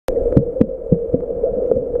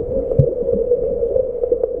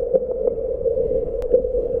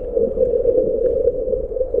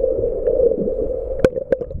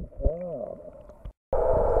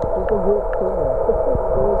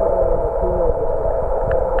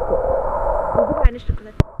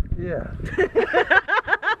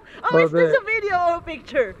Oh, is this a video or a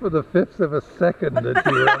picture? For the fifth of a second that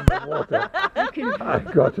you were underwater, I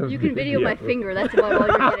got a You can video my finger, that's about all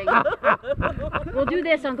you're getting. We'll do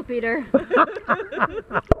this, Uncle Peter.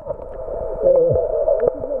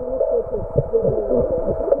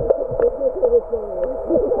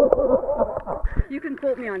 You can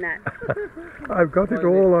quote me on that. I've got it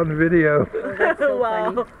all on video. Oh, that's so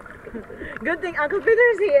Wow. funny. Good thing Uncle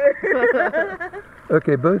Peter's here.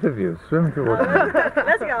 Okay, both of you, swim towards me.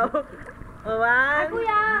 Let's go. One, We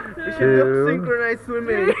should Two. do synchronized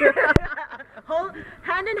swimming. hold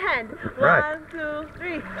hand in hand. Right. 1, 2,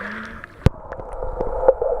 3.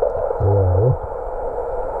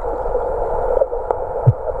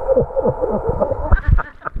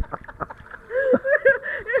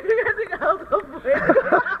 You're getting out of breath.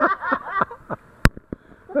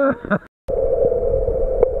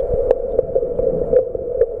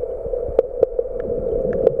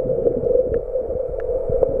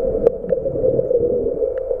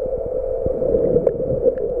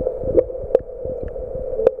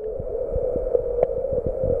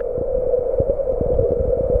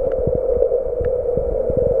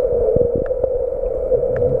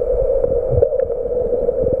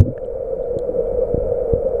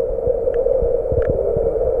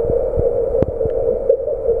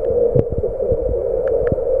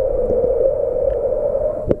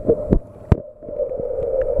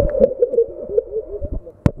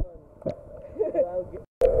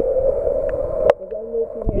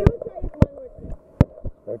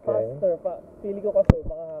 Faster pa. Pili ko kasi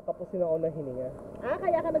baka kapusin ako ng hininga. Ah,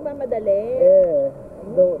 kaya ka nagmamadali. Eh,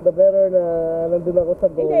 the better na nandun ako sa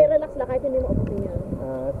goal. Hindi, relax lang kahit hindi mo upusin yan.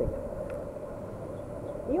 Ah, sige.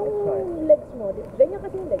 Yung legs mo, ganyan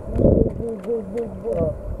kasi yung legs mo. Oh.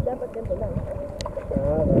 Dapat ganito lang.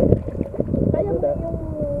 Ah, okay. Kaya mo yung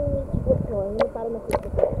foot mo, yung parang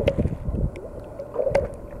nasikip.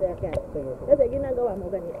 Kaya. Sige. Kasi ginagawa mo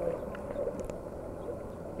ganito.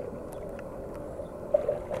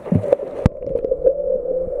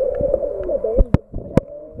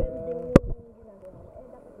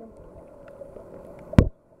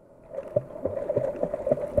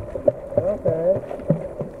 Okay.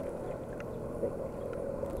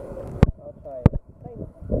 I'll try it.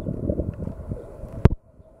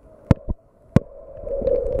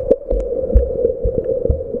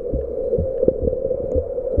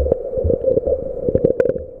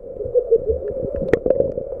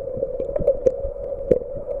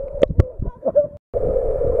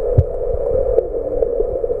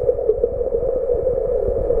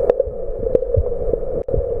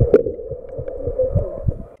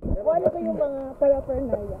 Wala ko yung mga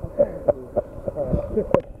paraphernalia.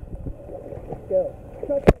 Let's go.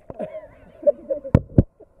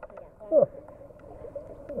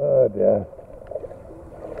 Oh dear.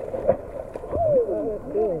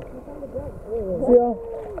 See ya.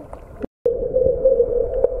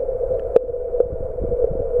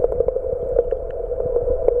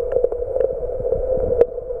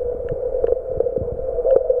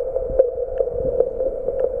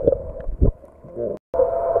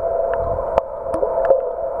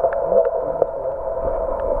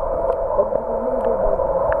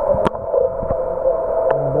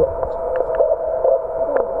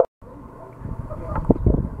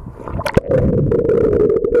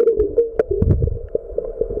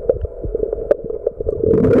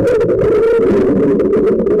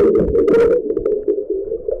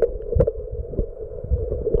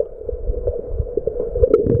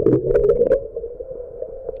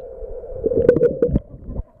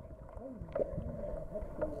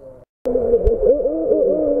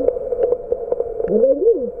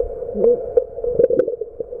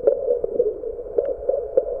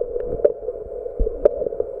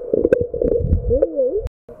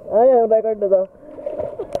 Ayan, record na to.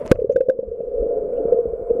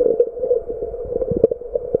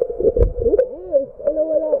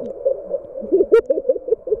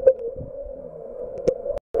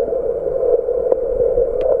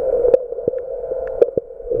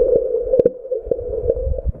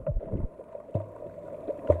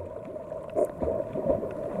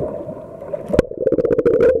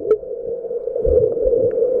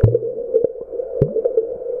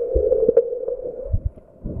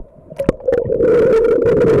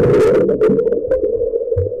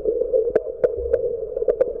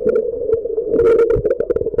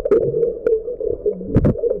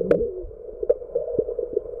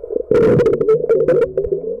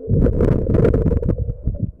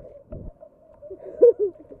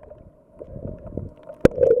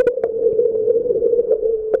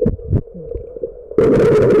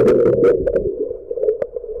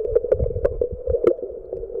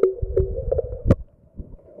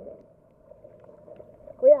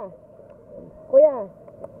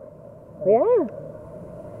 Yeah.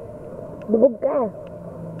 Dubog ka.